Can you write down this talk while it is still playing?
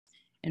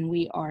and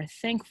we are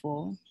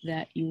thankful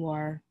that you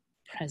are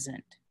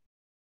present.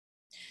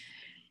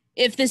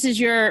 If this is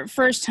your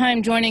first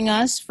time joining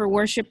us for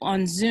worship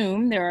on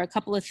Zoom, there are a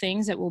couple of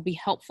things that will be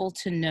helpful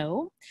to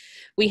know.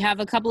 We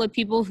have a couple of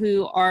people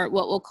who are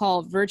what we'll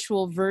call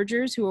virtual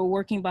vergers who are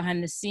working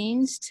behind the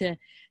scenes to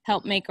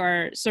help make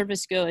our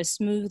service go as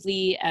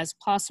smoothly as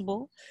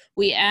possible.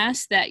 We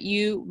ask that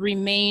you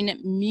remain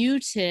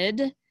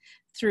muted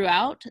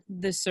throughout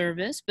the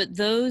service, but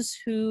those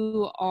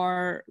who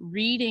are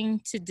reading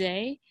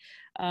today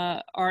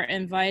are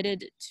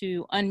invited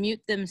to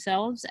unmute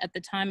themselves at the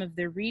time of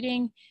their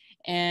reading.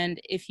 And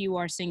if you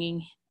are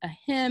singing a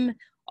hymn,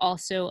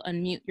 also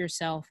unmute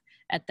yourself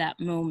at that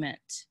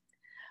moment.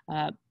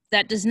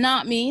 That does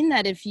not mean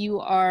that if you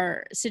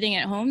are sitting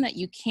at home that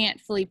you can't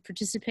fully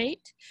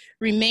participate.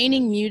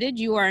 Remaining muted,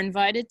 you are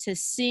invited to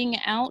sing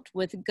out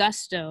with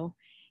gusto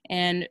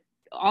and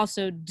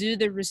also do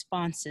the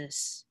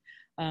responses.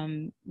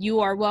 You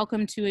are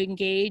welcome to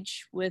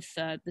engage with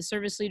the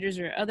service leaders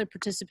or other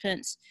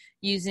participants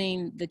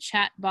using the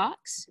chat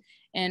box.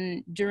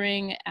 And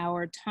during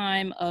our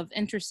time of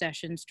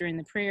intercessions, during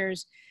the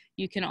prayers,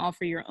 you can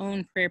offer your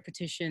own prayer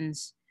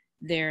petitions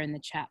there in the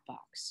chat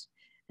box.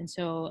 And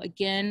so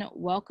again,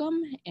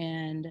 welcome,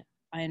 and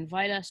I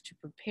invite us to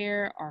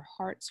prepare our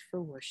hearts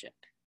for worship.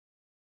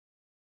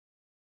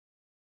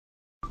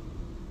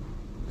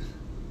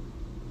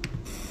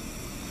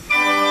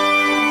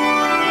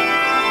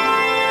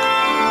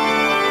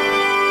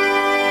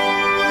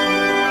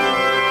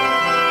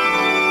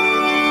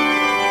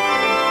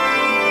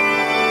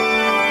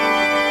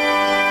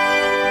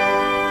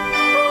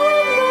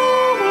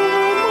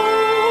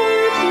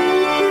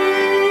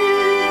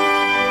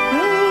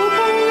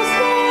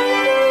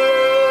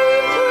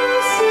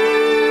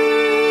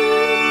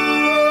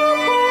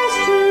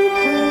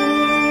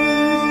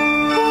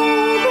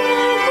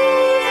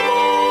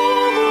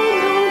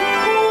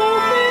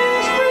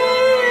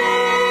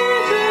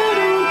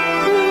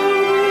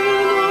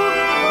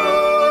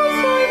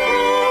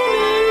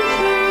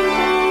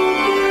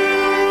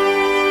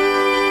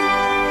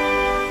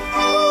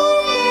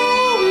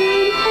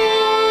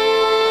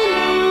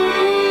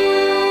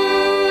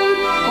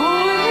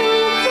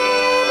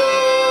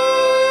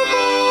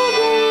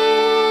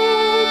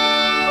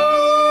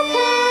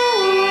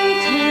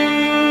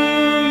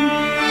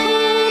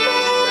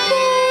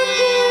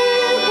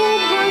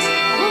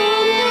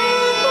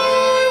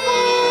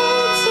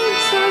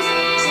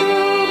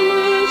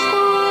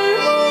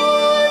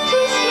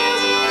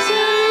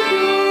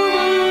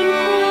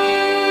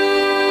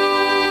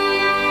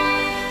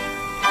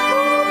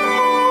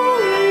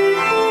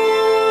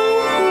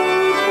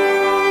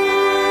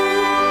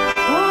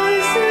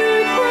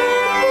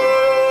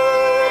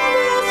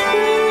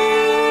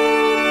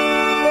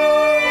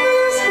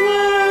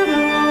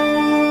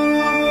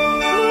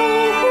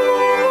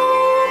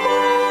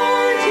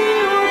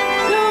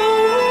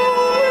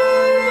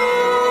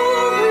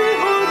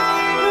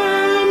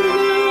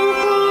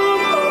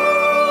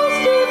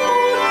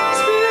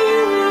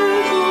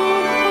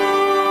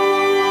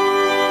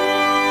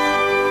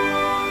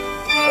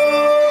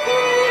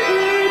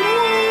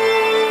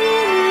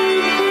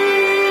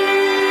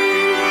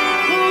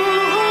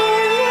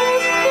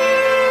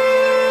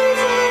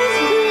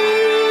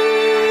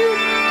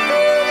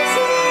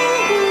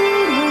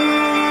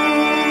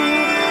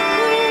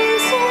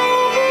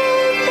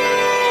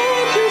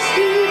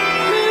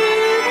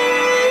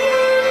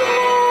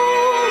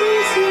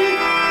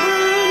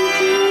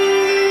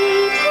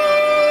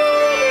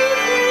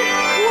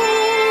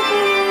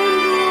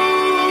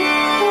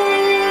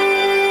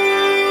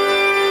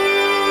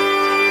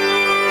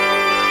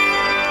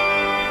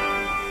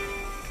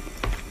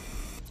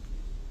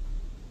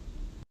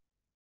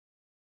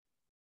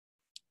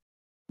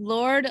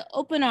 Lord,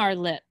 open our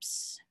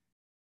lips,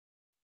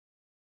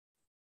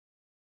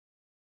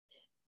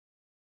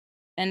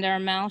 and our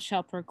mouth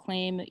shall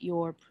proclaim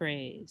your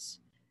praise.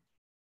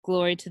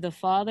 Glory to the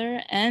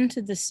Father, and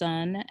to the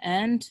Son,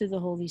 and to the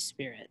Holy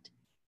Spirit,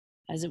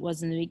 as it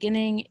was in the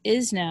beginning,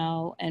 is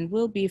now, and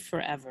will be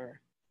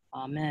forever.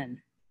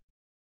 Amen.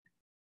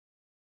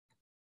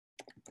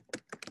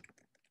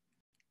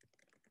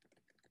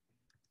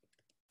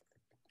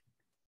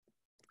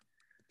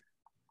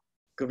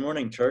 Good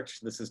morning, church.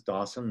 This is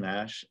Dawson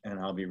Nash, and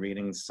I'll be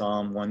reading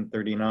Psalm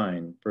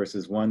 139,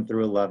 verses 1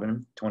 through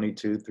 11,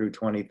 22 through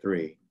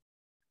 23.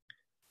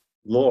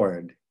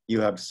 Lord, you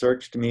have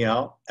searched me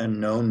out and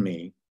known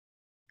me.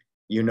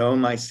 You know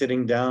my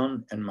sitting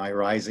down and my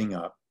rising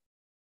up.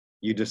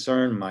 You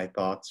discern my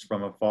thoughts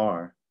from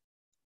afar.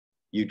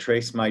 You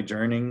trace my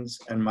journeyings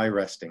and my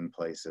resting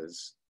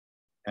places,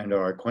 and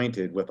are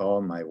acquainted with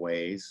all my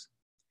ways.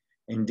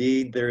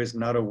 Indeed, there is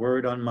not a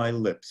word on my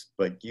lips,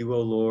 but you,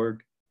 O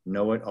Lord,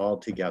 know it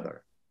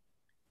altogether.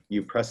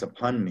 You press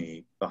upon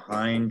me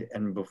behind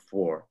and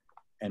before,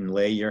 and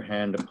lay your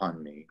hand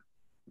upon me.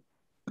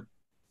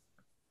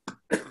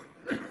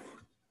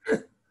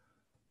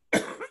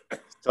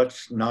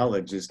 Such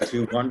knowledge is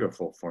too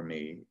wonderful for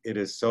me. It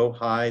is so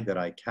high that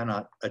I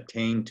cannot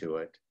attain to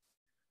it.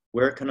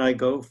 Where can I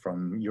go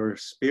from your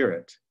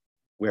spirit?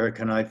 Where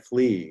can I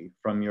flee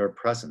from your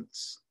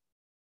presence?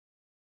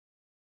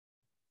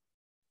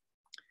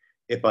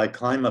 If I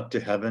climb up to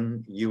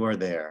heaven, you are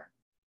there.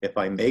 If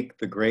I make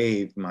the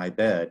grave my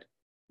bed,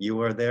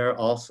 you are there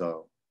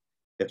also.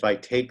 If I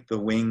take the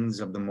wings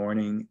of the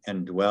morning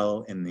and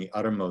dwell in the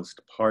uttermost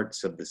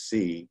parts of the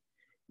sea,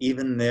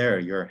 even there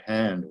your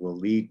hand will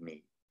lead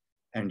me,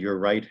 and your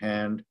right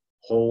hand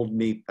hold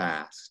me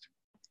fast.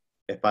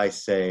 If I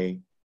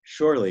say,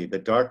 surely the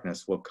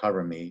darkness will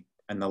cover me,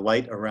 and the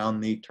light around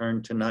me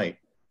turn to night,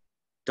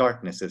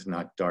 darkness is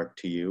not dark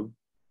to you.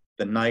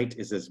 The night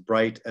is as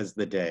bright as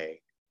the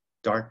day.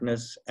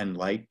 Darkness and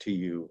light to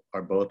you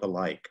are both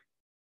alike.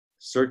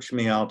 Search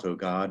me out, O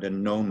God,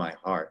 and know my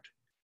heart.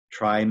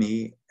 Try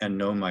me and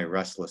know my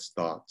restless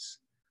thoughts.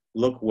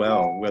 Look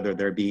well whether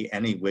there be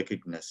any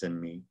wickedness in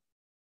me,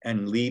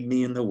 and lead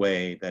me in the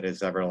way that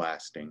is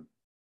everlasting.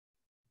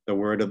 The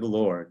word of the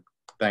Lord.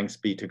 Thanks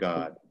be to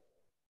God.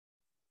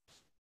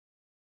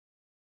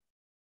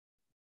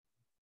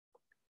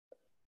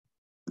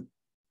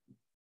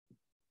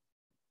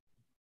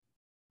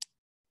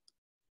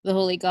 The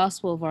Holy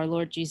Gospel of our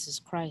Lord Jesus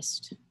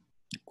Christ,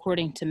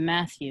 according to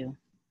Matthew.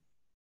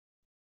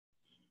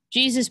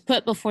 Jesus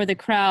put before the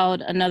crowd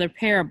another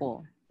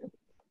parable.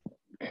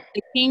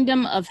 The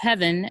kingdom of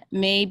heaven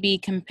may be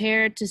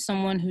compared to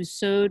someone who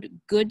sowed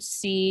good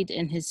seed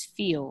in his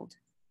field.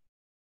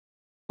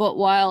 But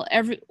while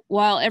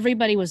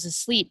everybody was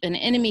asleep, an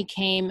enemy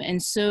came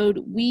and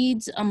sowed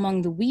weeds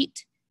among the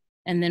wheat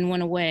and then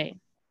went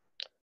away.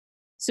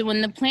 So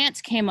when the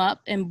plants came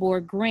up and bore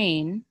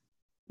grain,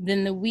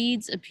 then the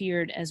weeds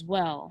appeared as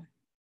well.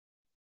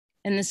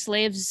 And the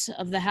slaves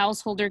of the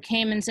householder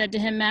came and said to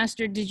him,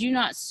 Master, did you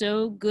not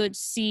sow good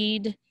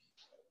seed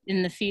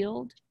in the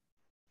field?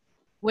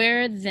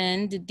 Where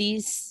then did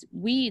these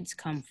weeds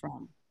come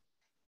from?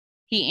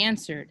 He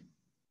answered,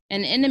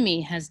 an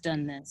enemy has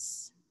done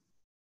this.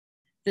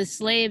 The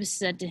slaves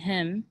said to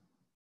him,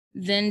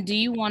 then do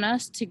you want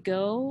us to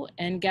go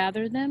and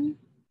gather them?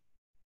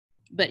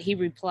 But he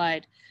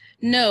replied,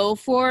 no,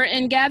 for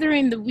in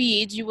gathering the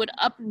weeds, you would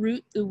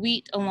uproot the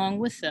wheat along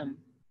with them.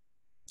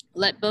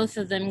 Let both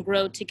of them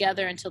grow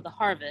together until the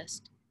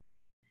harvest.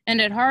 And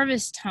at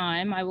harvest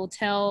time, I will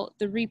tell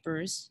the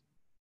reapers,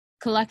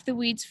 collect the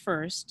weeds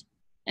first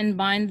and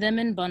bind them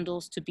in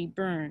bundles to be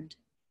burned,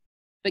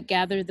 but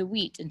gather the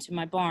wheat into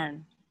my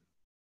barn.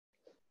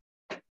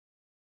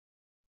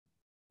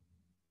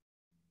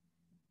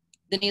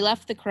 Then he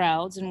left the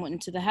crowds and went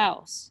into the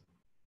house.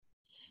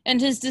 And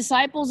his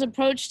disciples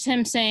approached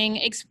him, saying,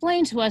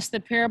 explain to us the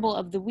parable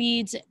of the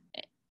weeds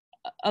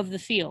of the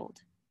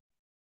field.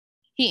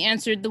 He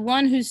answered, the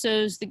one who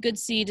sows the good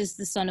seed is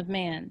the Son of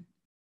Man.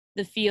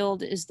 The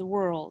field is the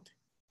world,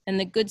 and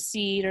the good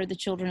seed are the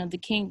children of the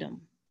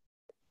kingdom.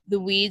 The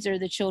weeds are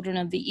the children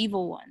of the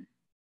evil one,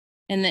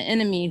 and the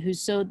enemy who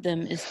sowed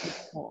them is the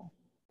devil.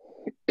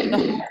 The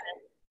harvest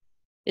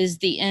is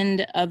the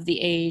end of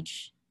the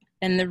age,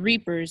 and the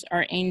reapers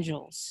are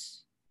angels.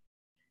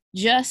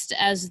 Just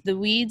as the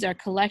weeds are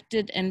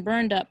collected and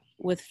burned up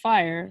with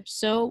fire,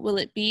 so will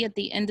it be at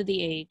the end of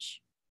the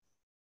age.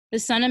 The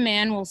Son of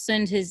Man will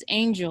send his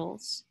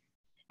angels,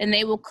 and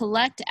they will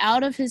collect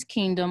out of his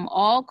kingdom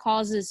all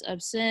causes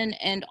of sin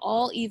and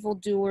all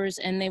evildoers,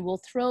 and they will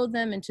throw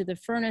them into the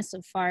furnace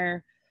of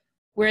fire,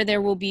 where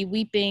there will be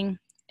weeping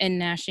and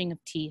gnashing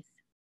of teeth.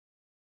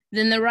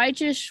 Then the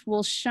righteous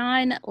will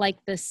shine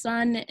like the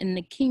sun in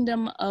the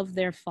kingdom of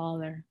their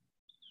Father.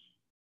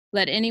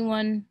 Let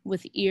anyone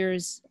with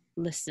ears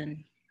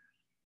listen.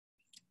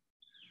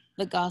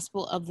 The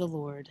Gospel of the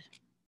Lord.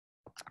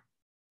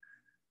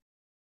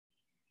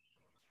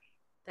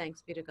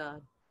 Thanks be to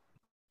God.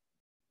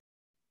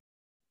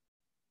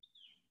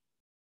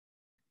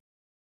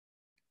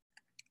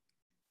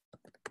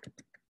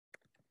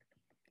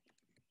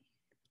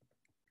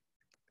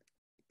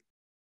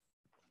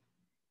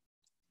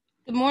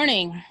 Good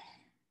morning.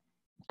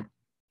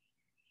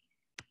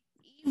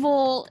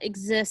 Evil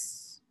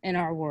exists in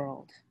our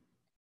world.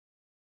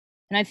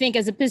 And I think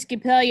as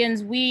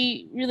Episcopalians,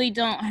 we really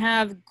don't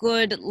have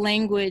good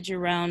language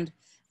around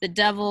the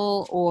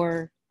devil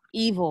or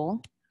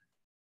evil.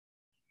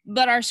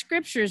 But our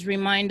scriptures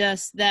remind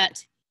us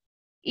that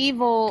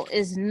evil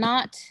is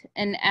not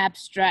an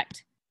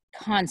abstract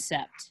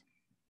concept.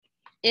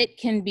 It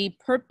can be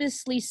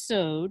purposely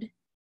sowed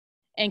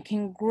and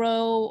can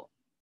grow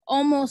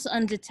almost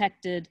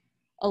undetected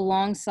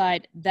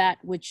alongside that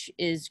which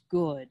is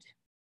good.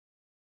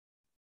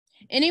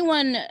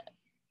 Anyone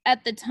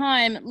at the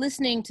time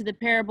listening to the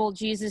parable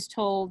Jesus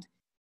told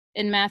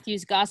in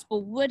Matthew's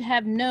gospel would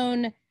have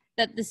known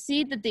that the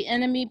seed that the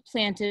enemy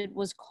planted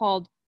was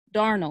called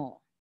darnel.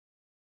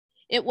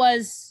 It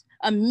was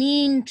a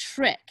mean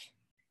trick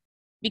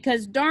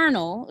because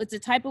darnel, it's a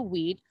type of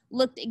wheat,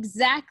 looked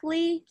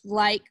exactly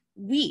like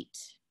wheat.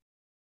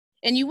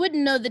 And you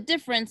wouldn't know the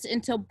difference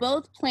until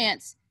both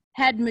plants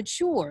had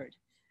matured.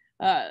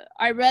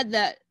 I read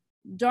that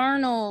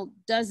darnel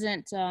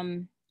doesn't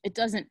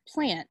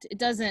plant, it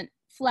doesn't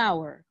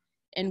flower,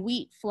 and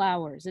wheat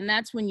flowers. And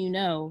that's when you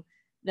know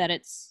that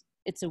it's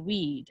a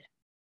weed.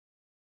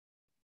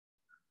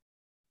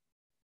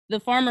 The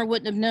farmer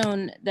wouldn't have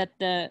known that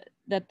the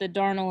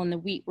darnel and the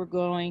wheat were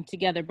growing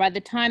together. By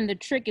the time the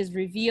trick is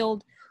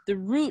revealed, the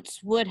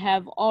roots would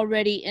have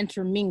already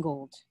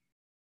intermingled.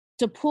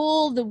 To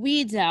pull the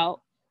weeds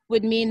out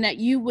would mean that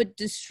you would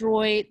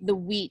destroy the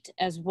wheat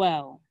as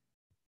well.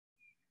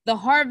 The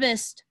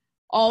harvest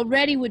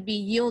already would be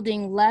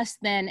yielding less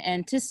than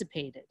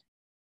anticipated.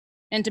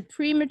 And to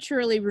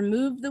prematurely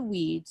remove the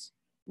weeds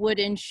would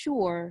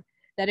ensure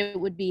that it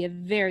would be a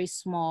very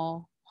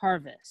small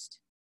harvest.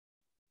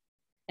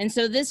 And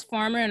so this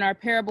farmer in our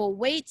parable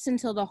waits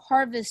until the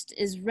harvest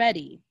is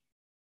ready,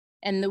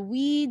 and the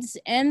weeds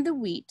and the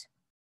wheat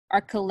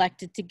are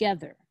collected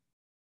together.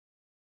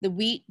 The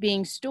wheat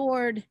being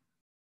stored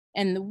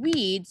and the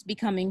weeds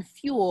becoming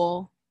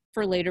fuel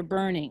for later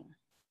burning.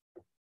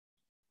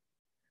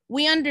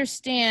 We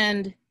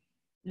understand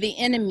the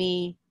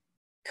enemy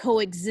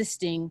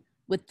coexisting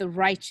with the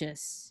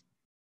righteous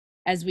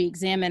as we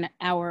examine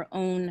our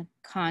own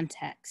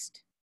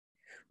context.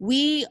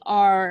 We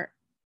are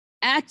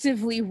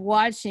actively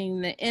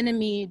watching the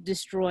enemy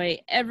destroy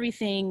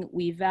everything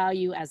we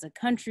value as a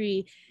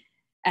country,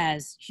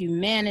 as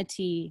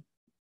humanity.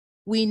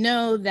 We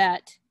know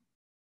that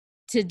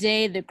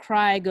today the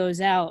cry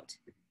goes out,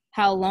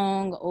 "How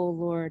long, O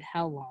Lord,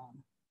 how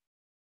long?"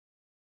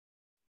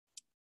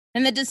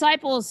 And the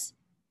disciples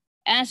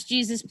asked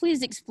Jesus,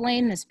 "Please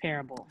explain this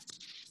parable."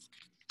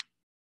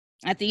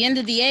 At the end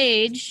of the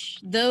age,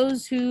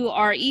 those who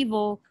are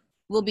evil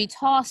will be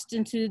tossed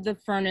into the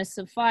furnace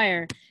of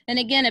fire. And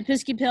again,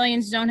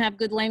 Episcopalians don't have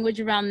good language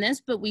around this,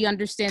 but we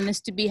understand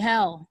this to be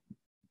hell.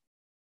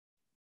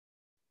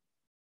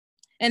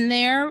 And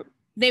there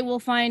they will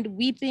find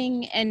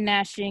weeping and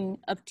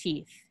gnashing of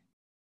teeth.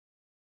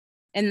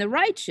 And the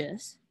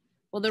righteous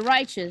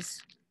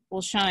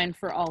will shine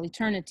for all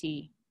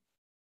eternity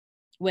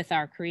with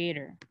our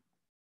Creator.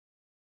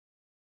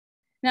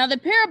 Now, the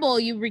parable,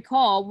 you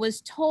recall,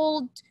 was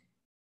told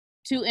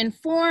to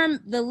inform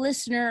the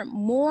listener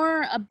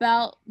more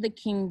about the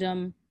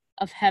kingdom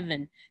of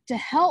heaven, to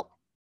help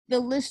the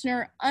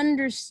listener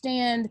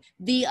understand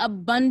the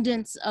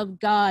abundance of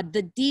God,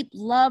 the deep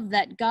love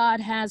that God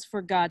has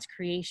for God's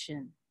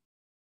creation.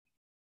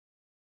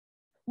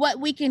 What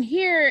we can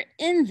hear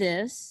in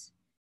this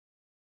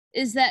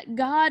is that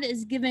God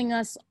is giving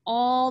us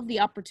all the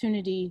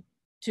opportunity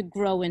to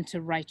grow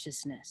into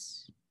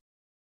righteousness.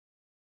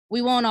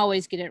 We won't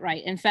always get it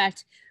right. In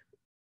fact,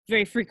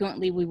 very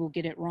frequently we will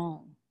get it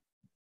wrong.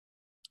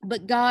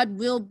 But God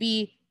will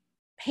be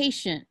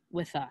patient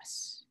with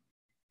us,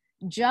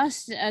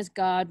 just as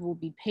God will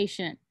be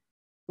patient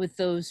with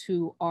those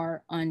who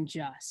are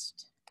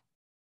unjust.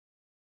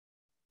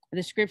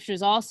 The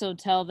scriptures also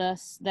tell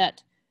us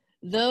that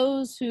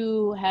those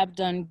who have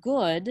done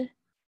good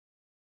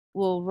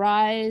will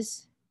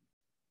rise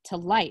to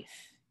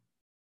life,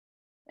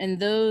 and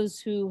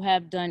those who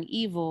have done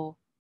evil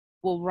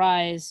will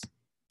rise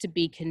to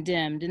be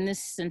condemned. And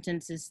this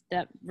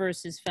that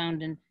verse is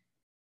found in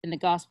the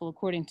Gospel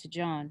according to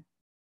John.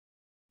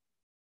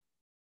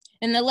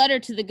 In the letter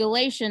to the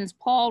Galatians,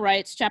 Paul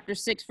writes, chapter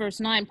 6, verse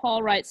 9,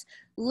 Paul writes,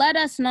 "Let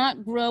us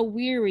not grow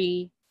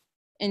weary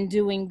in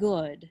doing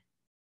good,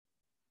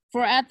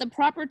 for at the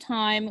proper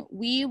time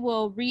we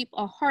will reap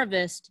a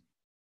harvest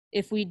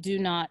if we do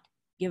not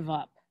give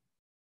up."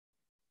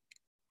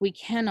 We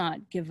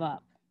cannot give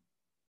up.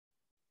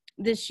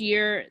 This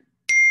year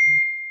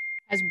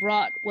has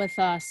brought with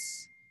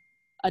us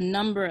a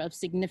number of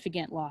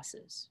significant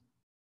losses.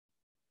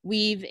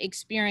 We've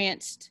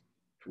experienced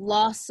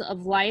loss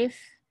of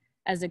life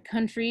as a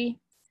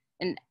country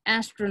in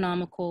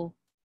astronomical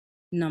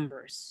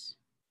numbers.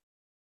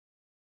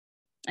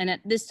 And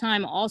at this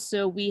time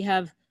also, we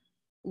have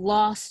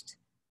lost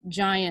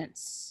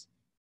giants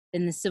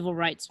in the civil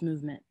rights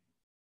movement.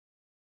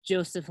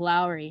 Joseph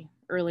Lowery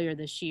earlier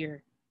this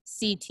year,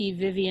 C.T.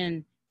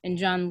 Vivian and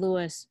John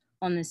Lewis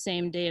on the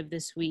same day of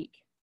this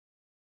week.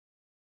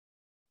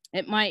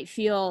 It might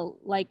feel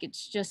like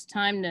it's just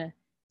time to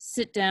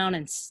sit down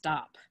and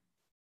stop.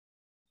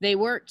 They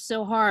worked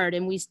so hard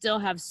and we still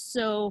have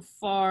so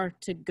far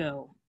to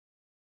go.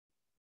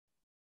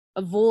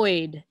 A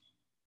void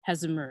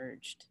has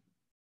emerged.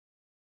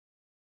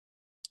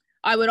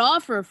 I would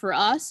offer for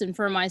us and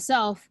for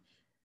myself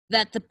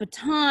that the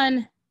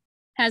baton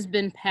has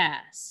been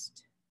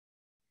passed.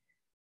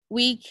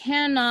 We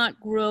cannot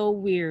grow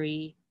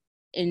weary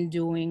in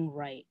doing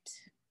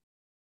right.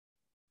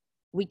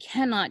 We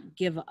cannot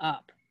give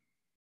up.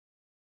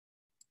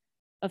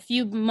 A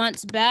few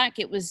months back,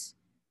 it was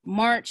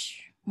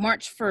March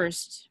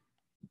 1st,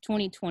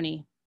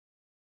 2020.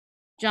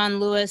 John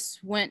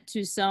Lewis went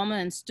to Selma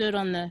and stood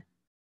on the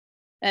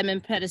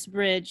Edmund Pettus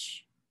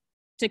Bridge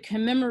to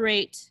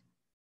commemorate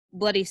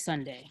Bloody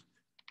Sunday.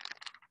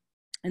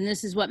 And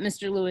this is what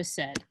Mr. Lewis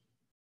said.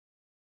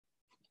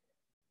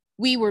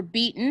 "We were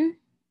beaten.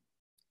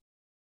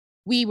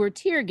 We were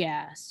tear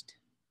gassed.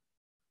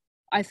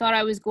 I thought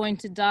I was going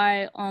to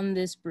die on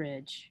this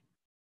bridge.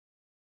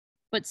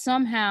 But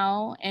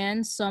somehow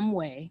and some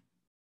way,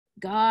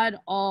 God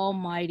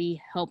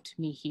Almighty helped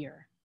me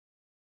here.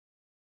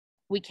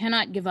 We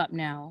cannot give up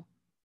now.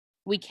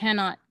 We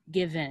cannot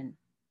give in.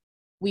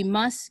 We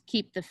must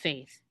keep the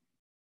faith,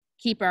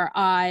 keep our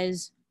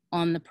eyes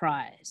on the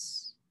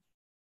prize,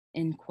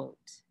 end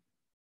quote.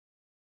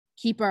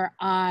 Keep our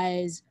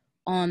eyes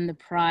on the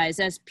prize.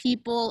 As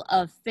people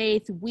of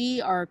faith, we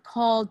are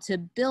called to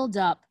build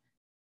up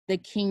the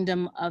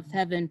kingdom of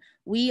heaven.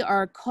 We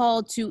are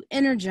called to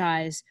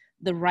energize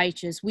the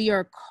righteous. We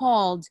are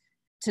called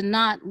to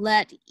not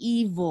let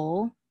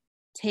evil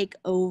take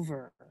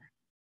over.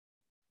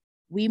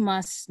 We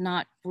must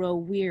not grow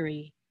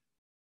weary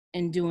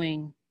in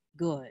doing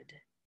good.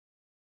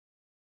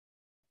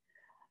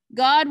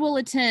 God will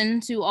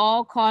attend to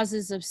all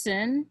causes of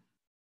sin,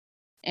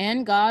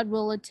 and God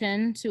will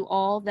attend to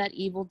all that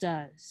evil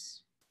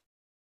does.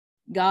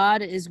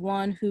 God is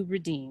one who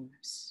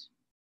redeems.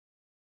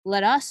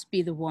 Let us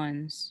be the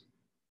ones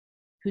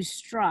who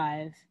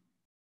strive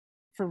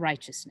for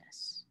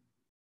righteousness.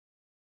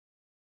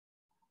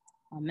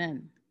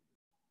 Amen.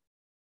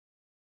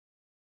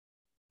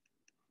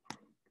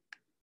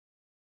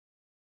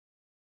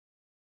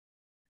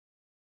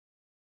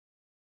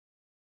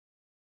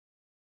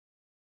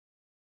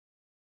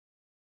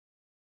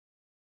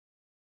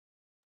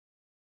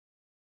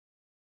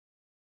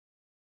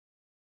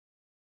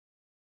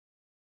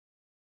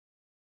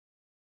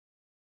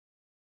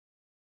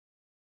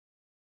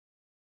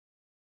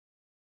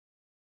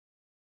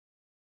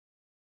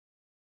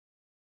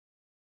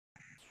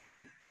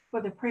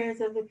 For the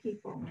prayers of the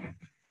people,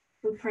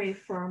 we pray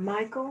for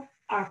Michael,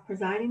 our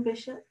presiding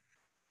bishop,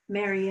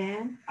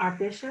 Marianne, our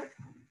bishop,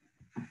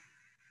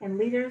 and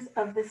leaders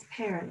of this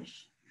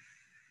parish.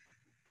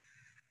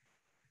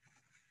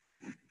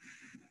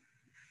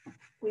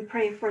 We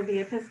pray for the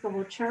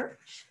Episcopal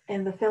Church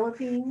in the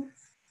Philippines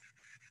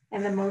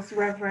and the Most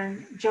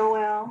Reverend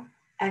Joel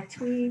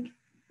Atwig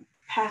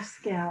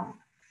Pascal.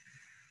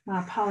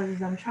 My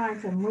apologies, I'm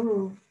trying to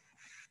move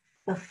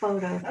the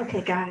photos. Okay,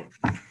 got it.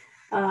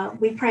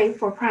 We pray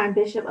for Prime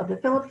Bishop of the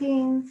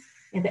Philippines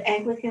in the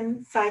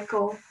Anglican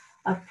Cycle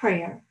of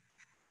Prayer,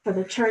 for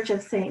the Church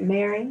of St.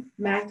 Mary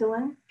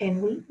Magdalene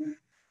in Wheaton,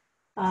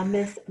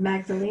 Miss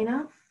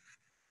Magdalena,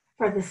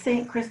 for the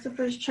St.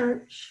 Christopher's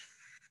Church,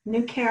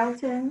 New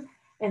Carrollton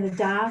in the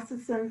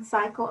Diocesan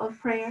Cycle of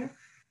Prayer,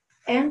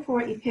 and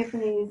for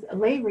Epiphany's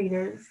lay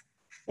readers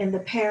in the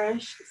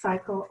Parish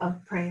Cycle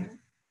of Prayer.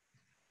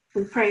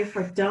 We pray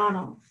for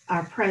Donald,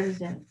 our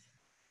president,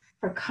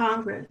 for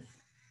Congress,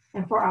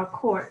 and for our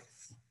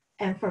courts,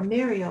 and for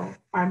Muriel,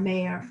 our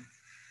mayor.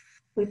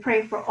 We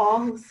pray for all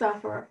who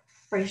suffer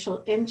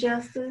racial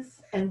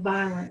injustice and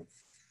violence,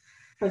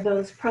 for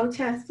those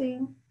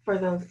protesting, for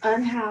those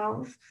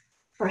unhoused,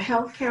 for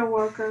healthcare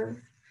workers,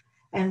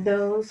 and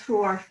those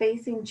who are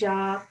facing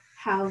job,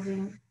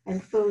 housing,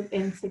 and food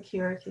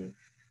insecurity,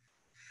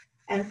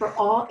 and for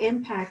all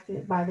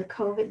impacted by the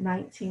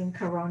COVID-19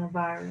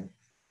 coronavirus.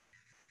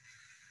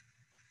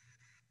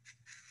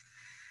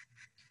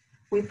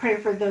 We pray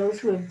for those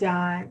who have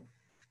died,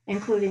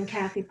 including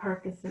Kathy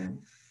Perkison.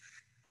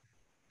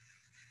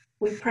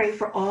 We pray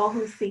for all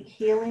who seek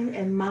healing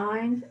in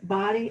mind,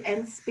 body,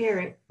 and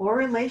spirit or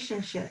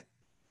relationship,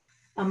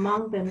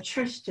 among them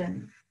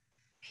Tristan,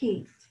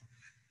 Pete,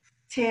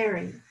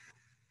 Terry,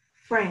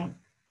 Frank,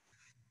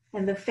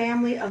 and the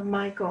family of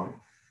Michael,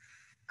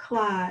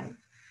 Clyde,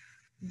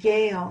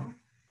 Gail,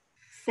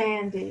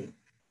 Sandy,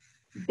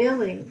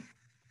 Billy,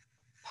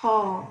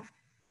 Paul,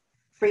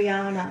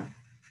 Brianna,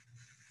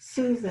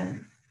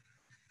 Susan,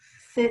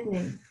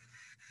 Sydney,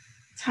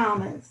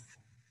 Thomas,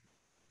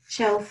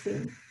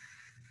 Chelsea,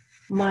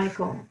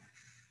 Michael,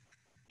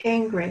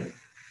 Ingrid,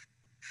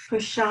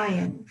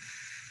 Prashayan,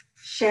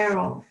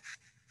 Cheryl,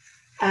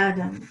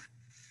 Adam,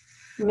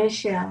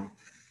 Michelle,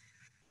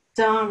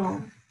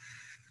 Donald,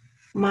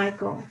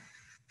 Michael,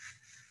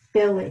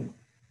 Billy,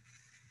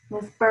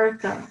 Miss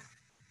Bertha,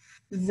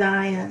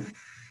 Zion,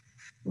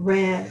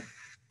 Red,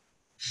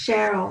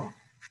 Cheryl,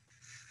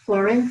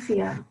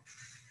 Florencia,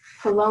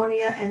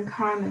 Polonia and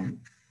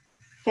Carmen,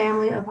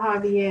 family of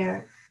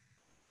Javier,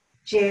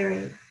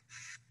 Jerry,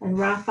 and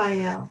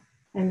Raphael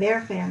and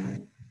their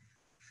family,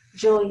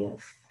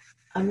 Julius,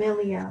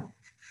 Amelia,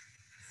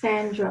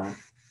 Sandra,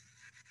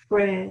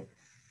 Greg,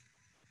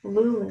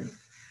 Lulu,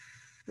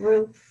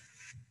 Ruth,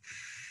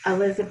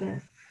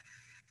 Elizabeth,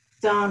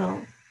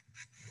 Donald,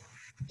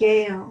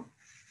 Gail,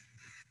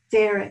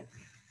 Derek,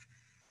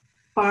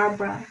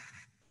 Barbara,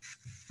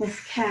 Miss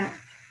Kat,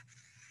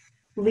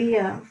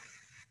 Leah,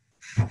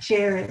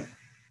 Jared,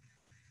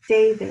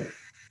 David,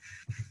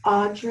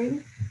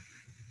 Audrey,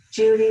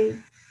 Judy,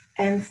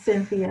 and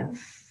Cynthia.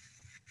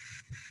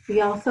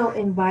 We also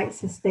invite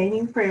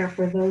sustaining prayer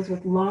for those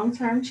with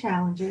long-term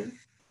challenges,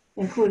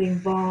 including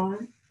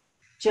Vaughn,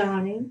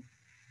 Johnny,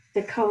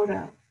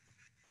 Dakota,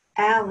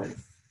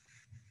 Alice,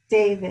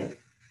 David,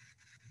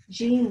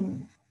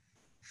 Jean,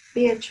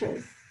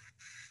 Beatrice,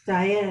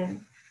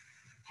 Diane,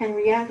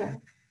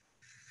 Henrietta,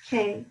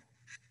 Kay,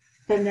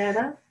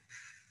 Vanetta,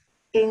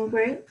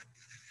 Ingrid,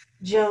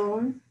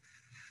 Joan,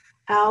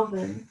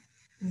 Alvin,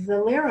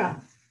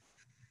 Zalira,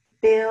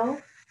 Bill,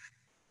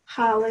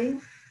 Holly,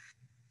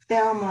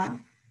 Thelma,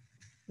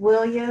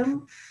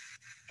 William,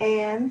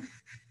 Anne,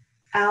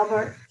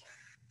 Albert,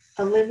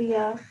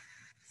 Olivia,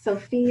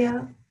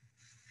 Sophia,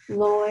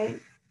 Lloyd,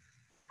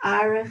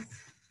 Iris,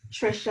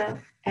 Trisha,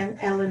 and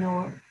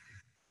Eleanor.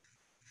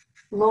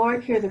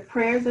 Lord, hear the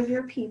prayers of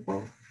your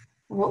people,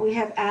 and what we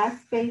have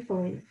asked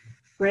faithfully,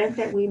 grant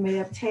that we may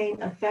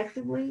obtain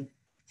effectively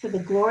to the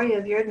glory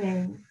of your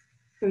name,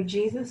 through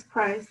Jesus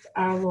Christ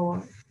our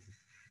Lord.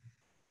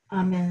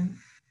 Amen.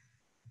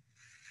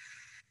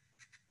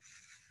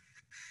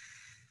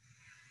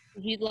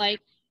 If you'd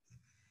like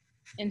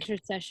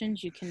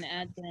intercessions, you can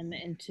add them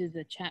into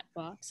the chat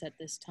box at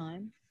this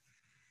time.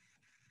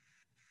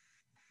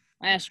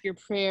 I ask your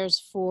prayers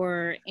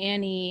for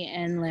Annie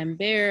and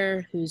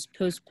Lambert, whose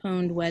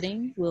postponed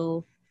wedding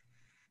will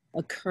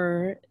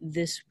occur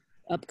this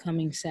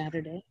upcoming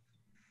Saturday.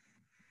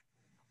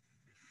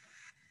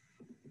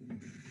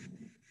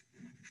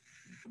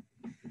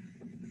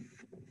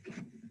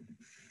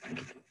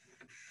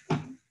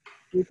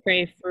 We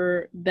pray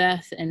for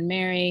Beth and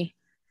Mary,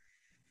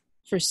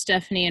 for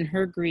Stephanie and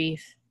her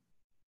grief,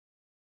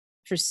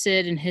 for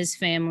Sid and his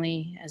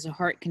family as a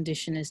heart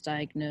condition is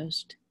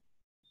diagnosed,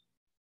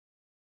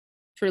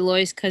 for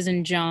Loy's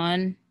cousin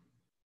John,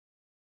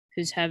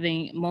 who's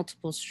having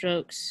multiple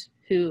strokes,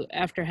 who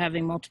after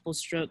having multiple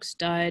strokes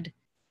died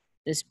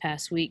this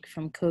past week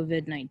from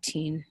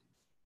COVID-19.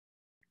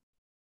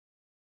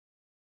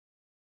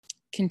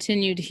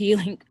 Continued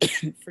healing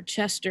for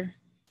Chester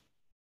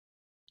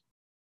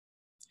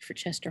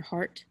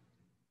Hart.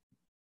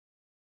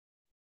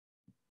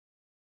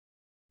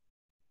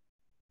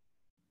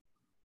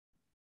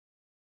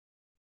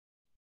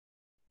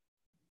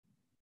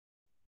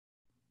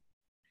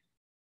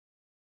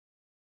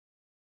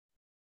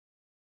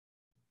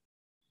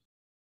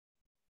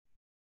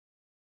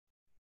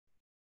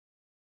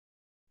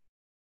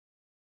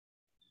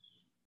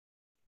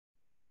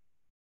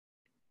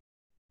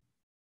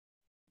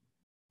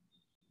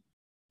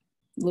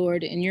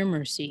 Lord, in your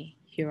mercy,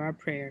 hear our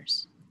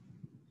prayers.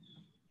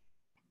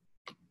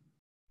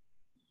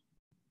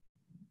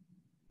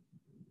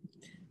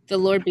 The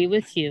Lord be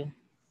with you.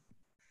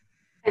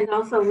 And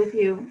also with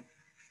you.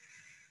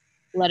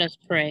 Let us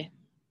pray.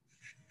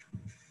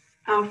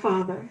 Our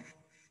Father,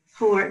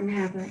 who art in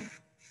heaven,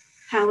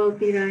 hallowed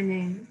be thy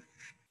name.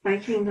 Thy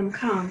kingdom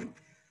come,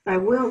 thy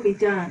will be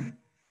done,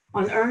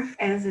 on earth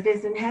as it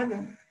is in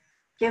heaven.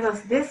 Give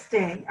us this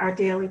day our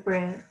daily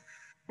bread,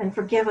 and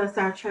forgive us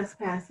our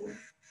trespasses,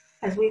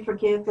 as we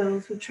forgive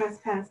those who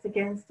trespass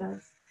against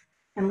us.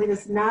 And lead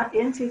us not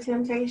into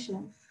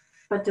temptation,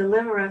 but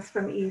deliver us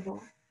from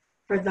evil.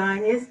 For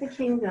thine is the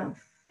kingdom,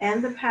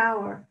 and the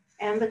power,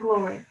 and the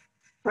glory,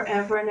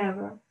 forever and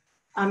ever.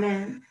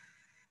 Amen.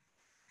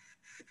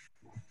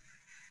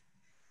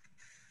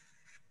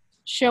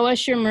 Show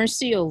us your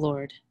mercy, O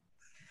Lord.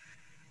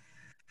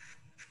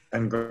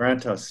 And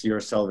grant us your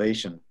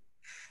salvation.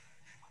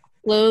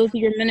 Clothe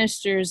your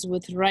ministers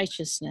with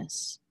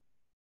righteousness.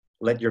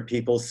 Let your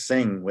people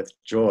sing with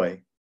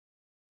joy.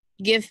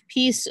 Give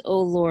peace, O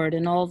Lord,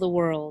 in all the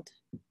world.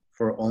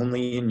 For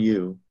only in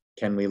you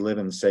can we live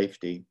in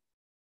safety.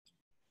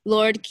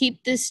 Lord,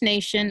 keep this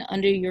nation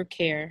under your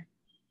care.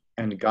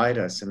 And guide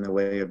us in the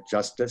way of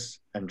justice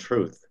and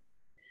truth.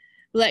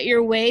 Let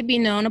your way be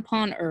known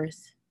upon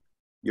earth.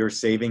 Your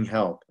saving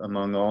help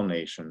among all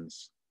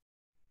nations.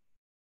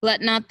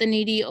 Let not the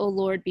needy, O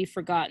Lord, be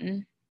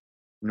forgotten.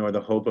 Nor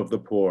the hope of the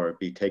poor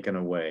be taken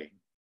away.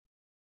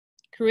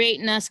 Create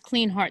in us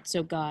clean hearts,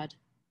 O God.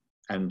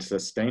 And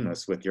sustain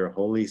us with your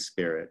Holy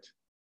Spirit.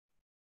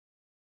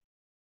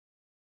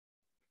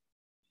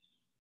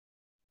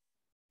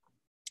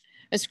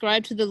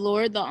 Ascribe to the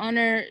Lord the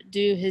honor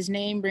due his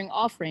name, bring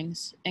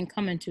offerings, and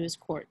come into his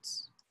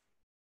courts.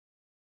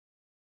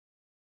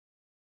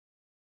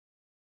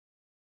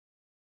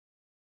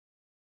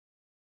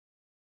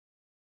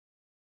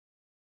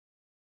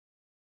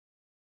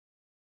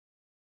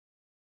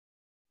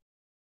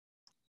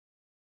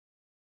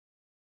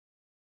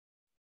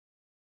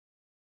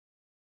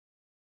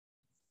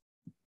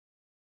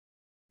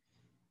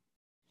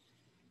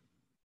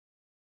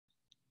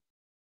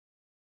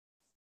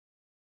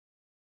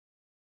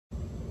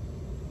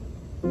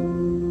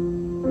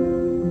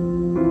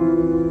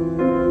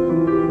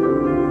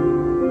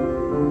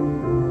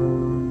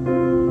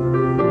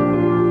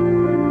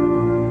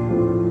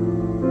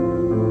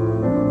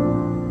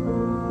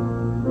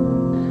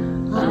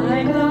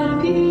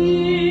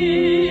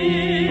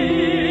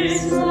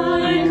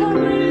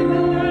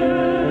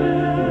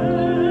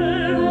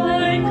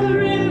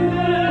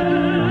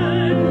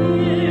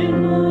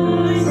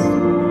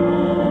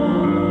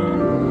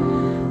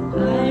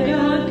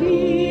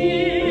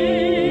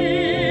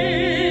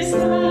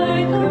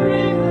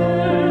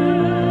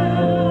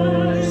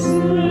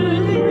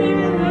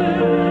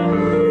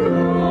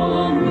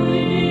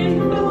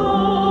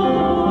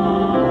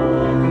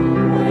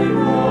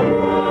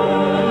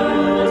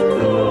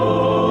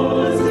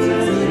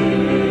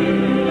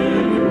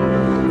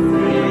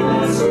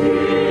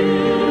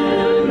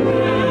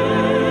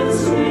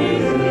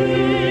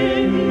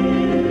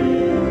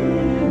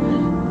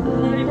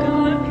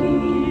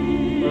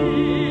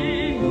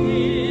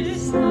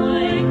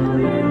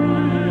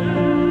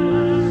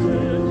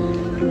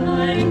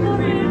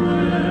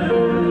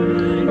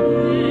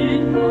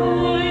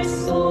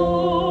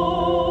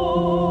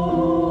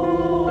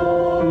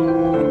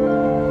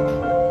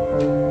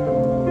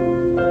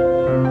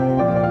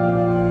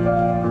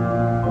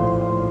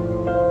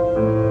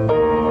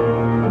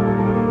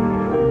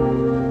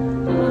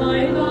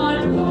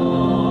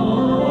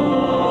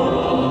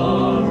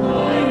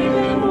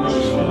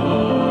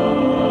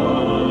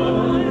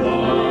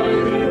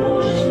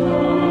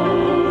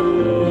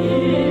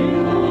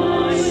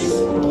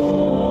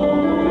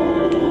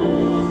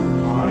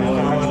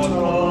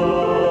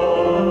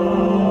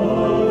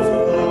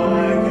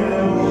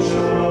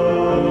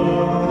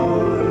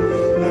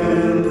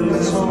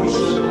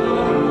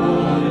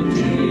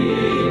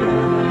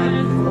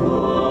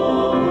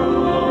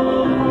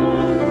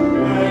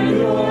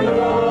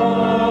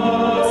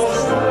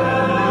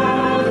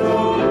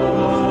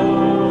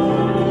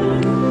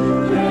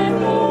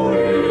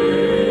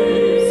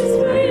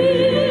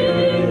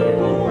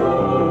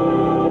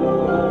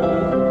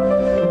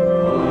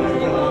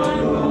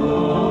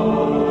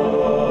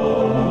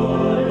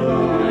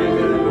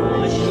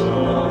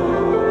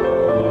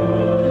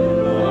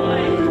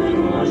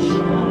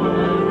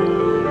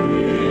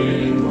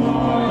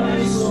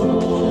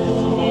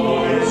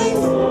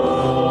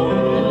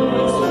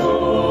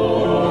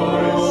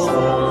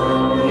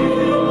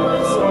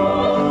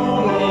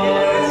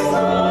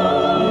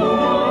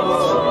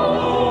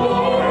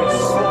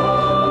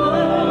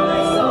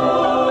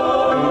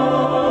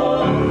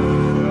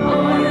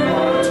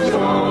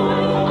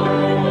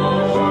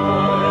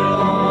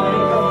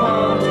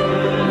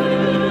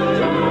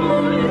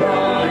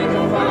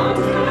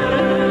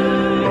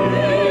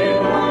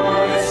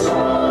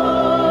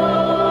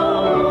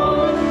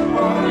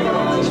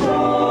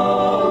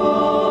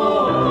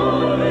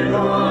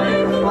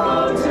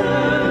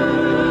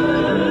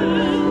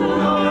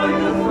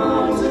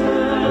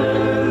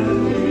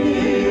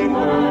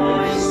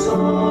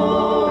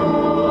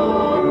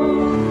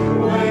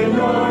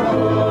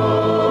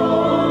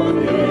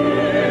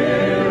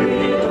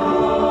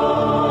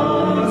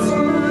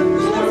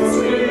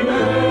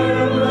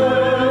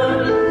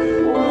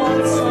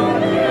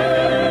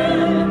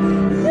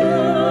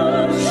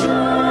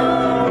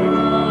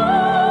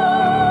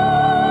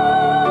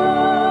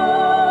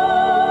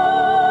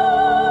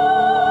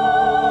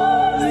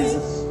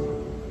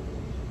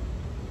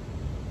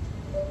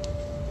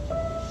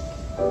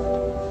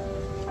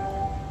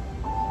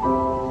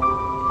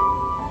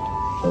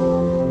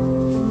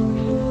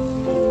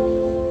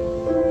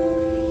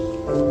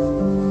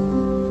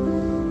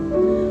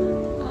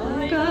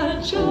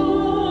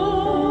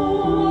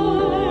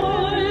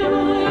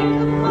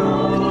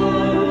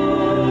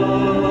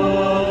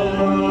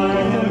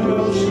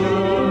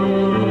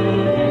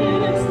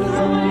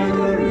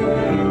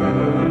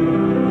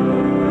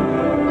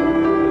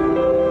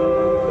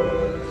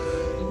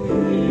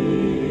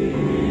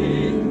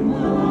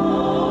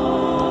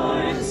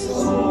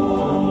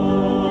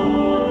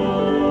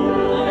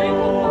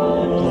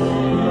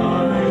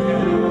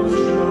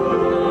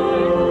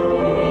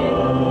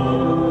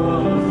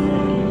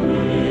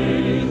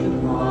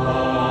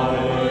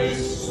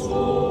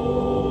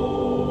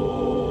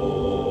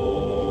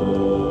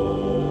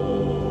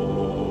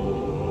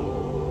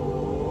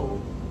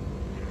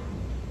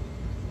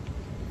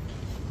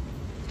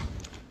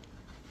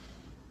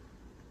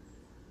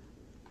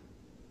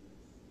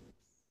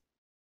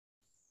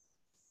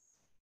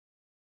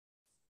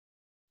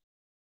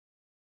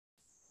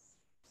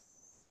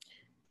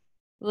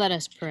 Let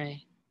us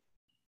pray.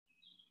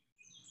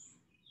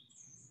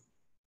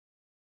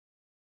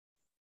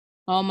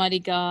 Almighty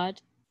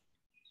God,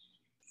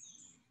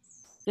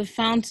 the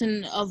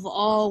fountain of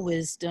all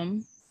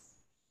wisdom,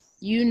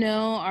 you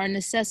know our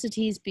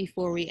necessities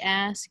before we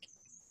ask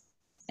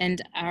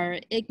and our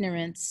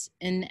ignorance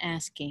in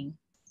asking.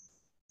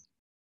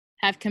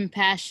 Have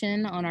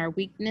compassion on our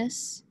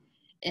weakness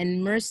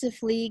and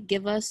mercifully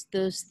give us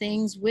those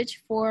things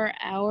which for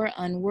our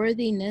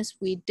unworthiness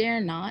we dare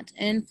not,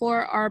 and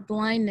for our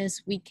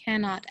blindness we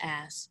cannot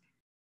ask.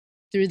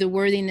 Through the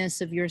worthiness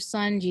of your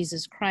Son,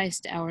 Jesus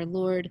Christ, our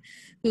Lord,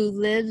 who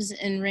lives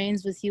and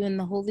reigns with you in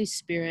the Holy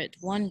Spirit,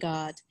 one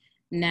God,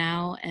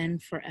 now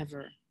and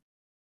forever.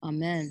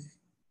 Amen.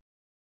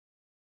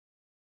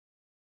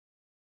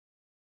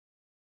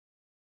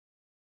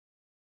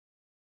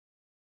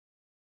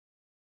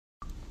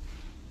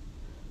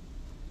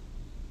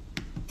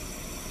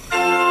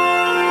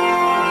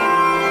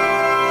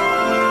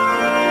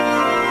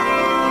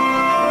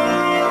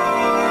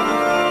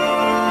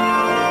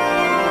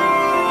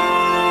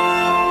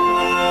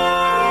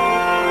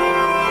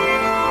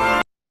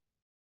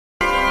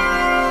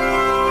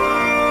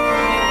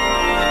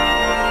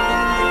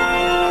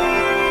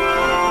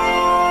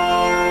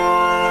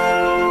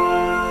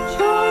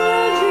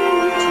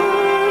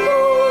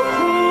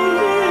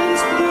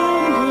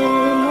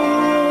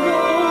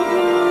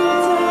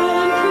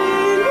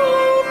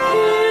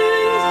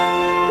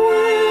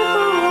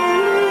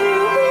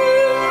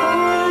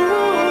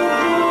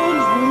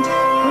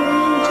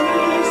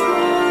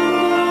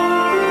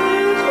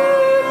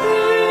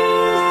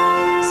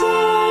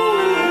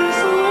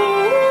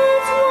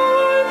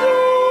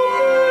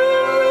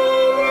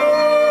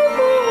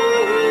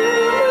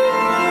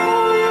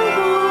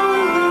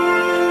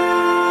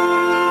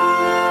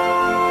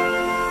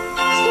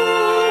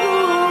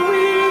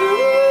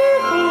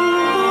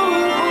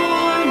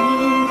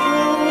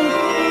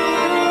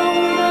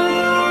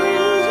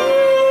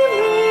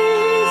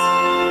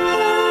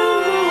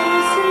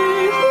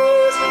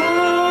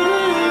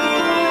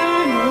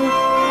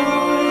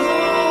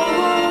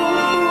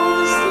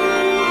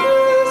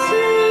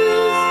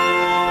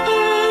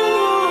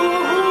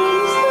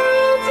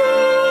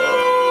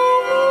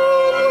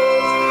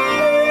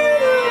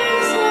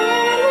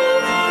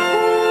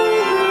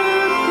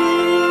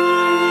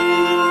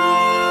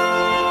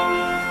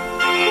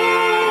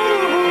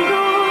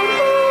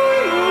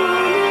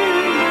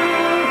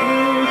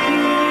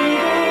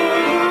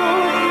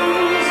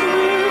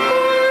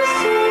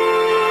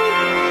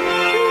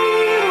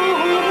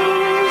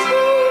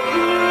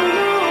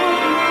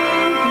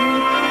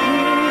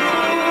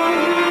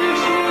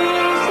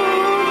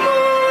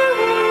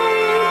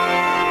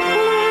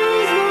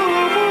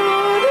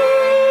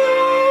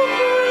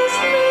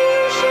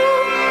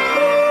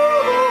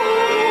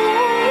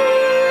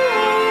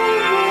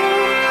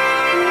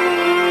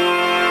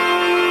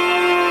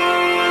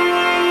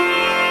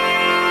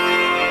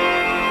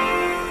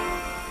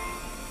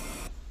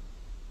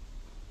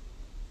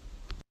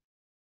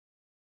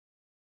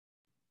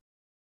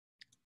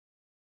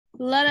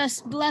 Let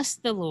us bless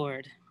the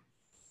Lord.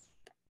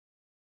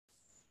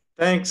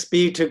 Thanks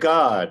be to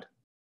God.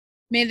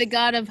 May the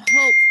God of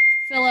hope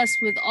fill us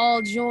with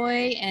all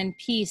joy and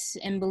peace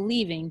in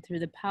believing through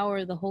the power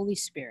of the Holy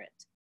Spirit.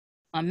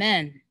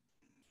 Amen.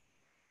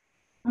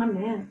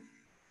 Amen.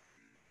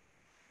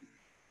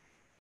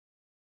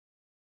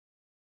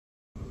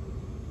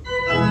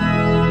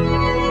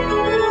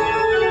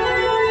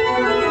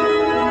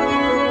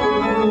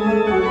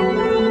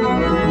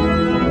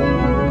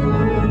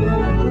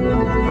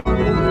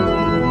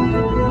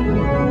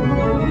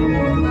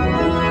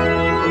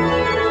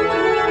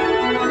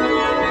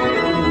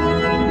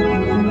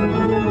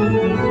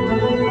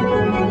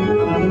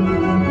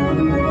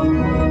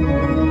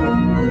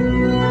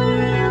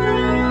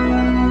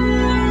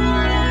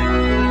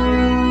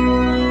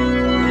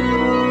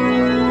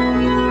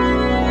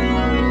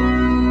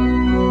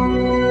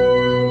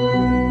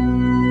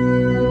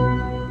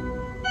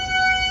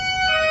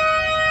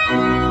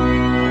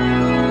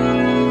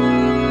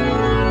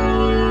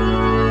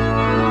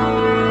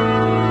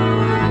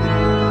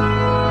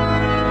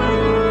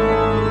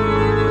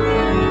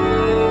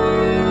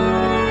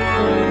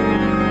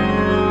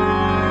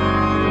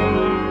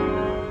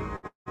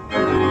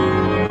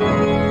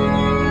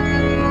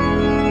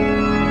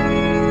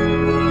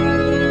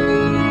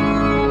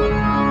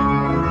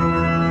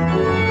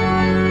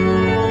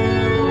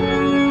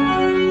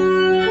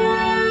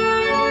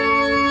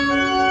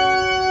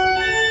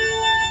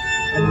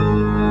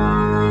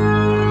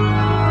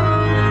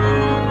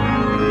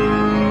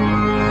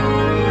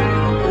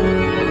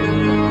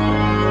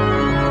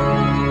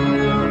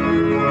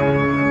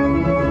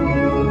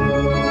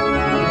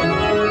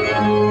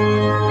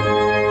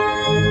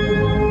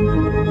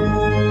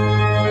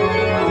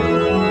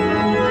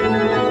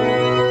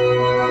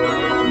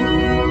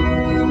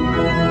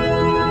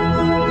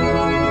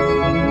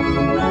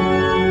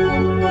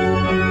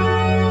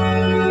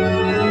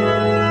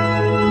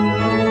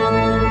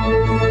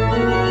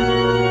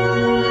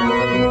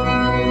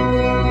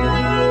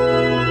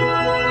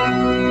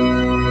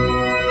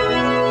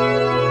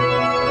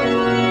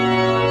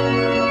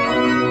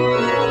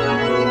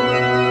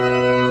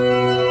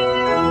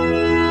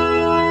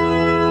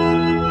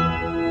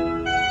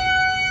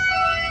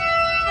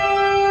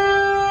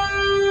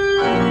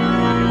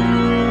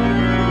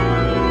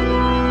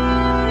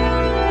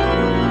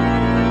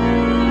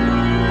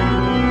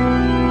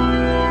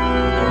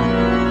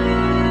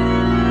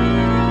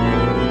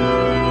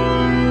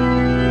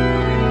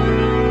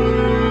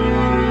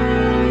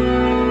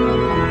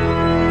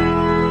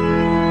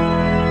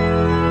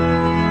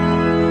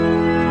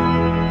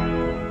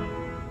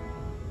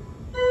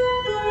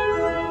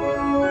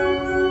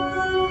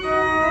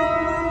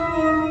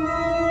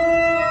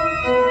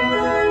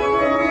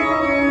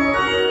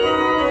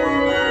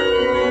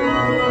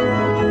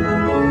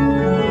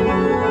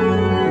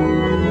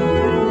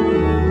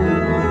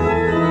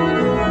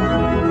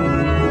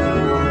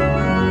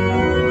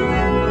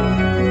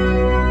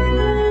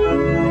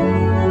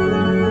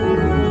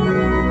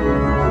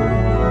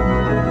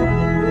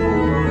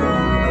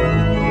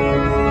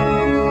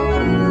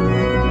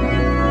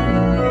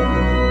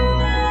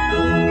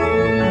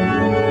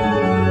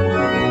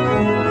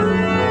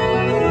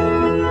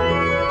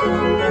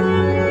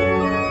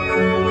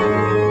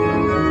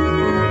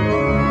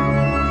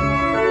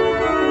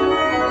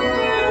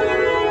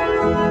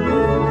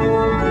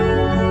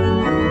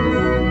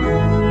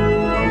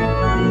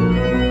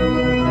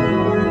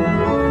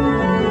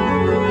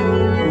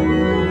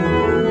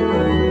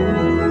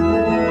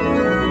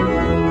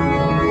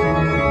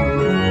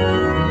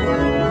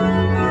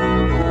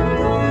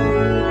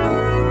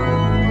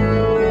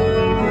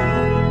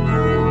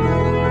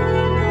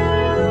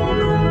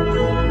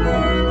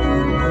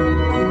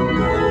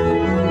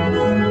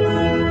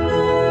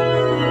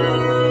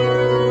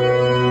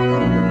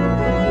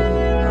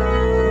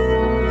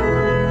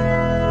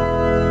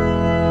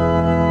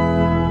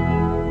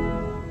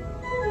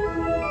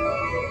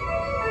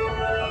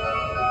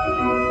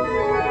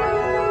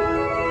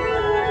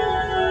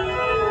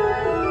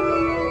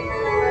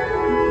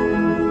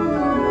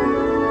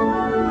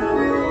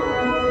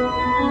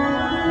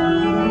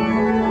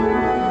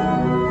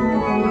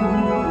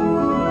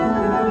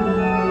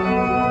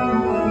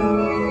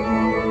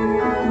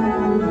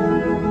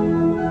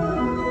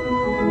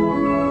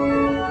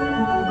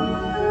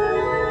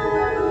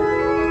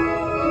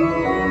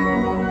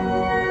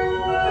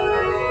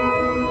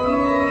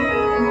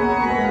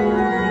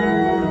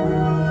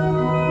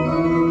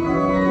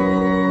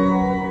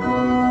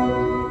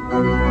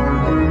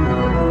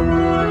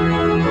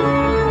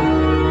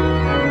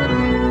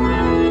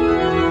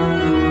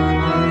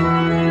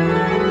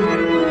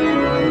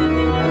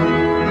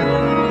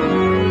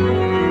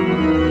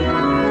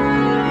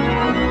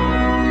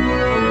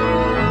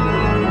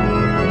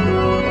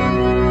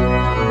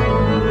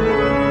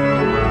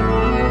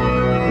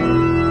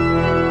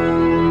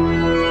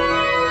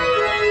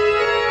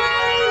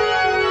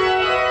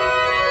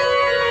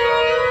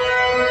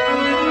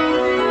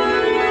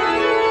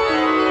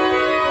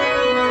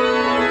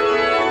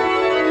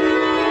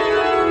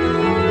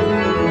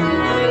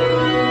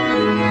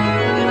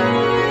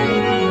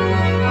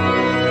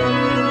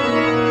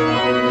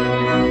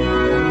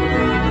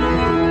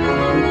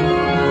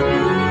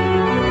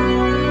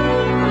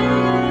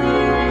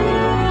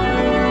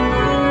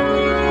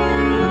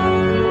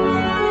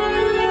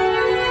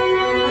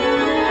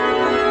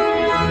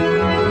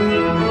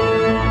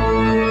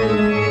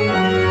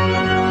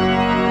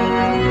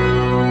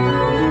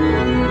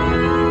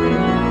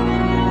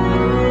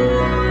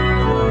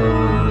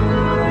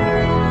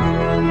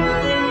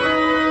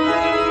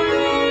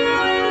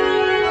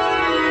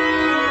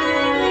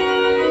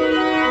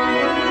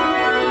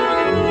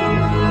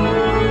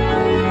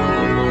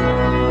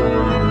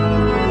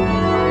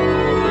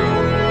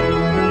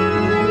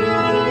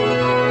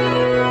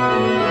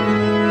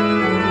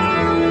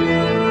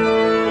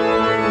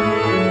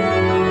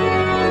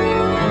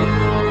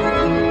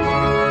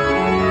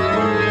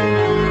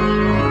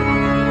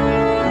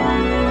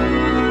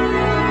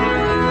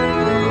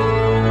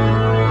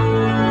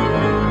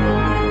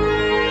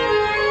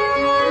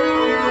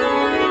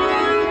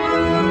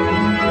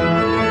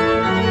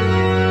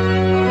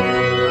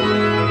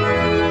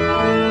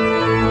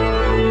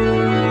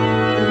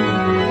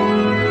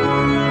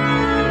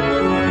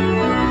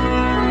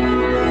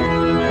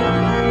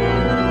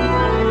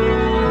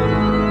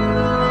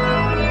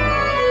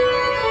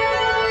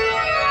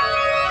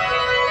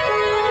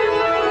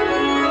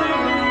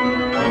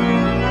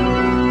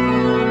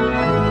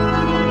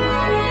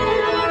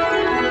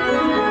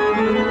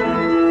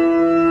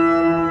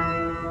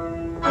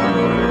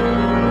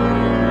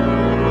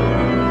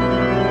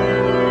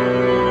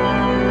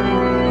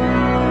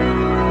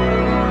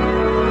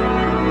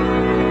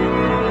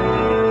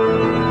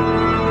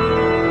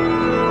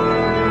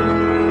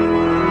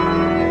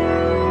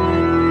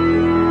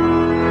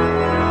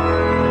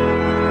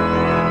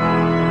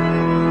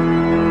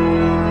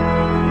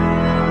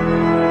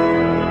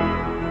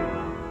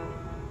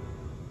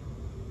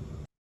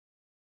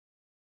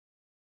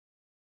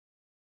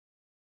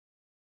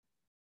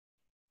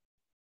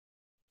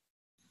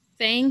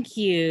 Thank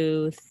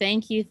you.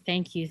 Thank you.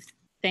 Thank you.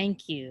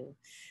 Thank you.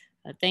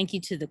 Thank you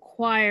to the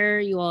choir.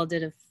 You all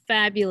did a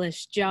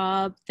fabulous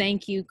job.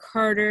 Thank you,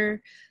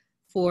 Carter,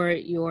 for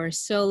your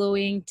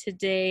soloing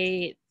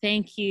today.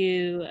 Thank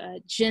you,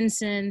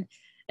 Jensen,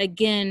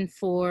 again,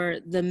 for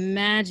the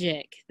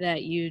magic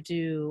that you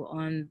do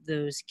on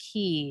those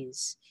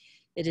keys.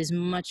 It is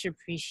much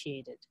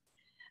appreciated.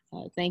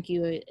 Thank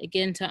you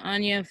again to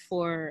Anya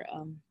for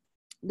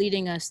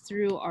leading us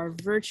through our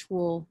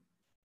virtual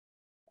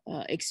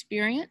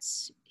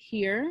experience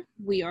here.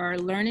 We are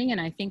learning,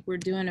 and I think we're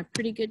doing a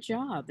pretty good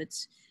job.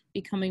 It's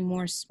becoming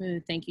more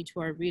smooth. Thank you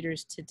to our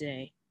readers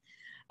today.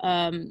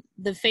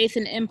 The Faith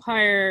and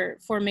Empire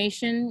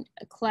Formation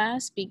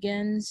class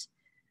begins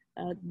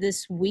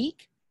this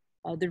week.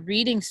 The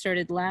reading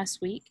started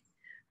last week.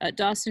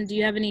 Dawson, do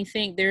you have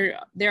anything?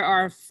 There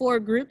are 4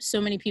 groups.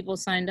 So many people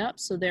signed up.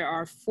 So there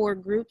are 4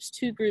 groups,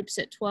 2 groups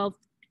at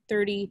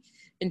 12:30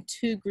 and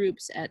 2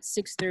 groups at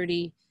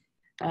 6:30.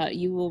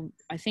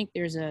 I think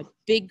there's a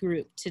big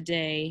group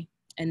today,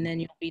 and then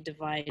you'll be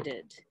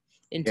divided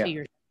into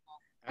your.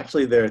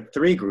 Actually, there are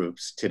 3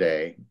 groups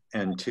today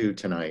and 2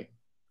 tonight.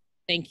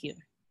 Thank you.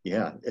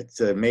 Yeah,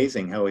 it's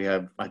amazing how we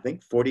have, I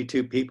think,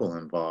 42 people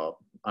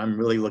involved. I'm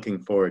really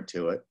looking forward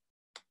to it.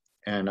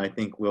 And I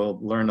think we'll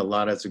learn a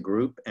lot as a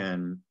group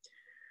and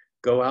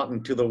go out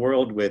into the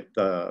world with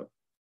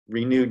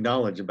renewed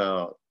knowledge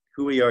about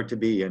who we are to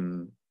be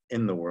in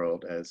the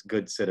world as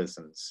good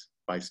citizens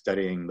by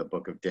studying the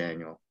book of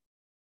Daniel.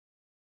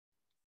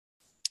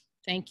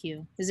 Thank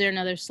you. Is there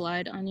another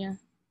slide, Anya?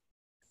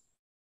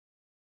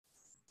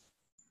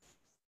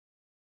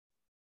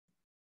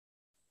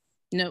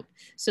 Nope.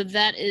 So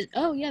that is,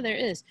 oh yeah, there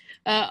is.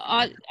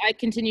 I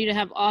continue to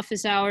have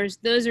office hours.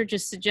 Those are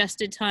just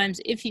suggested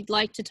times. If you'd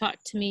like to talk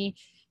to me,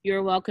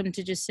 you're welcome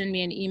to just send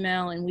me an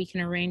email and we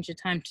can arrange a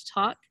time to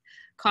talk.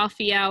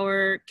 Coffee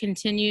hour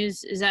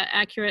continues. Is that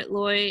accurate,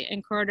 Loy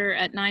and Carter,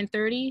 at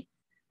 9:30?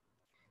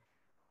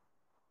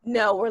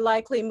 No, we're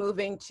likely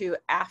moving to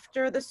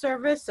after the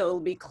service, so it'll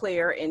be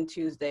clear in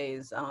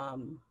Tuesday's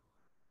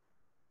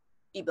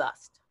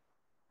e-blast.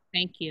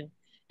 Thank you.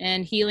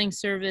 And healing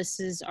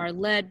services are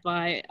led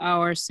by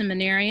our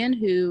seminarian,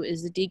 who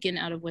is the deacon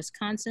out of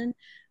Wisconsin,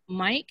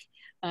 Mike,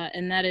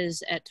 and that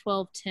is at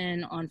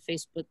 12:10 on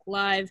Facebook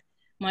Live.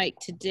 Mike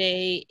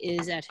today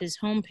is at his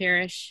home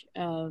parish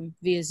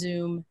via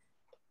Zoom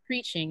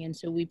preaching, and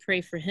so we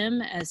pray for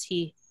him as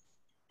he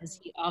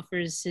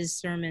offers his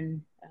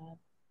sermon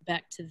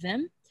back to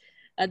them.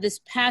 This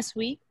past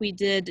week, we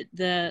did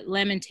the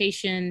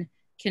Lamentation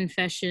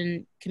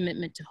Confession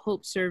Commitment to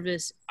Hope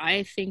service.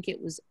 I think it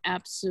was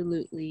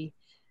absolutely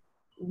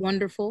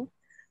wonderful.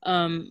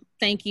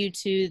 Thank you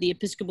to the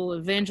Episcopal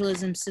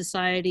Evangelism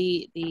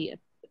Society, the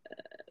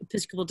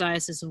Episcopal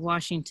Diocese of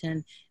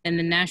Washington, and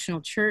the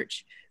National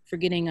Church for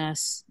getting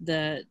us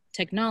the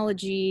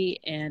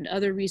technology and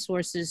other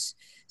resources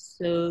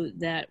so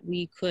that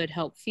we could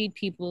help feed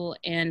people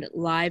and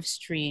live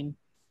stream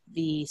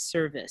the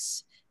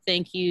service.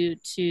 Thank you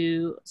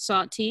to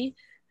Sati,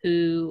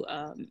 who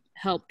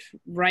helped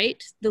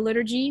write the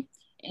liturgy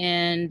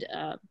and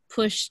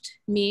pushed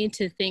me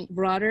to think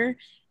broader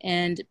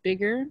and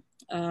bigger.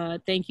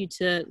 Thank you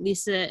to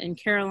Lisa and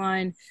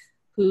Caroline,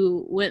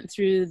 who went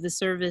through the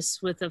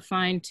service with a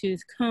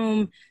fine-tooth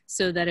comb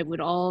so that it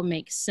would all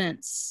make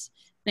sense.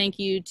 Thank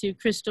you to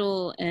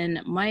Crystal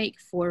and Mike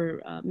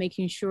for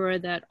making sure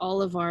that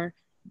all of our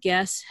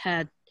guests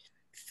had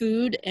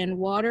food and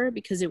water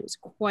because it was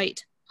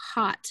quite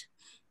hot.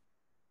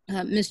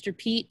 Mr.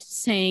 Pete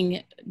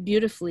sang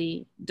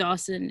beautifully.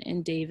 Dawson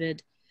and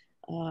David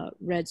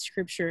read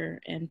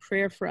scripture and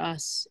prayer for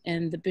us,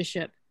 and the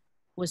bishop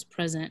was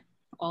present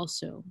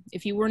also.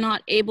 If you were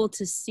not able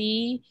to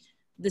see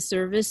the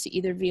service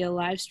either via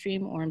live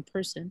stream or in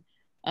person,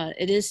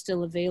 it is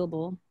still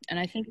available, and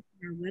I think it's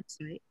on our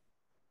website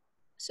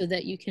so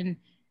that you can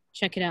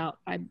check it out.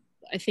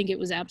 I think it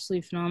was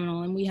absolutely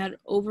phenomenal, and we had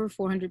over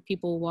 400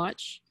 people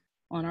watch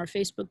on our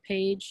Facebook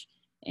page,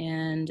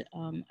 and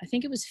I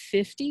think it was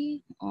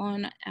 50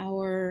 on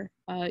our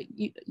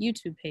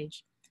YouTube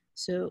page.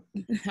 So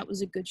that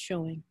was a good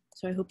showing.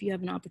 So I hope you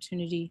have an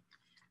opportunity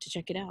to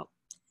check it out.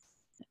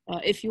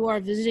 If you are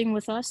visiting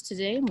with us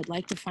today and would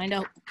like to find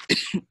out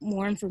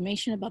more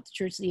information about the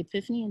Church of the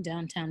Epiphany in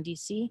downtown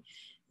DC,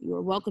 you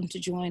are welcome to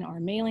join our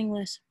mailing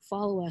list,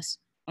 follow us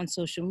on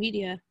social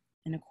media,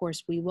 and of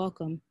course, we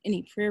welcome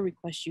any prayer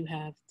requests you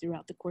have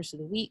throughout the course of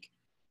the week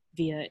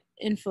via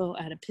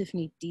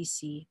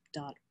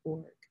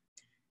info@epiphanydc.org.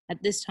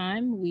 At this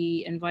time,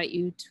 we invite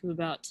you to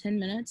about 10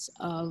 minutes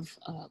of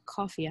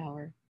coffee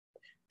hour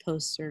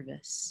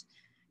post-service.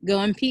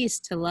 Go in peace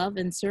to love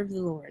and serve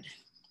the Lord.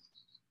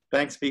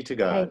 Thanks be to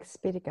God. Thanks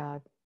be to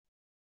God.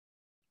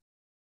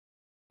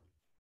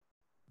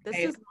 This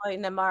is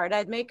Lloyd Namard.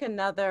 I'd make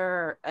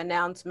another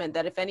announcement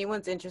that if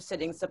anyone's interested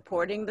in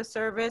supporting the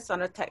service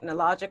in a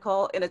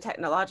technological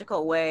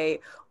way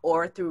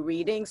or through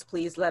readings,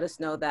 please let us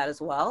know that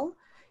as well.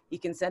 You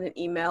can send an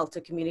email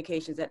to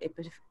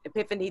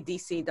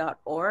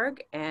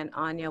communications@epiphanydc.org, and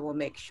Anya will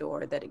make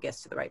sure that it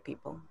gets to the right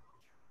people.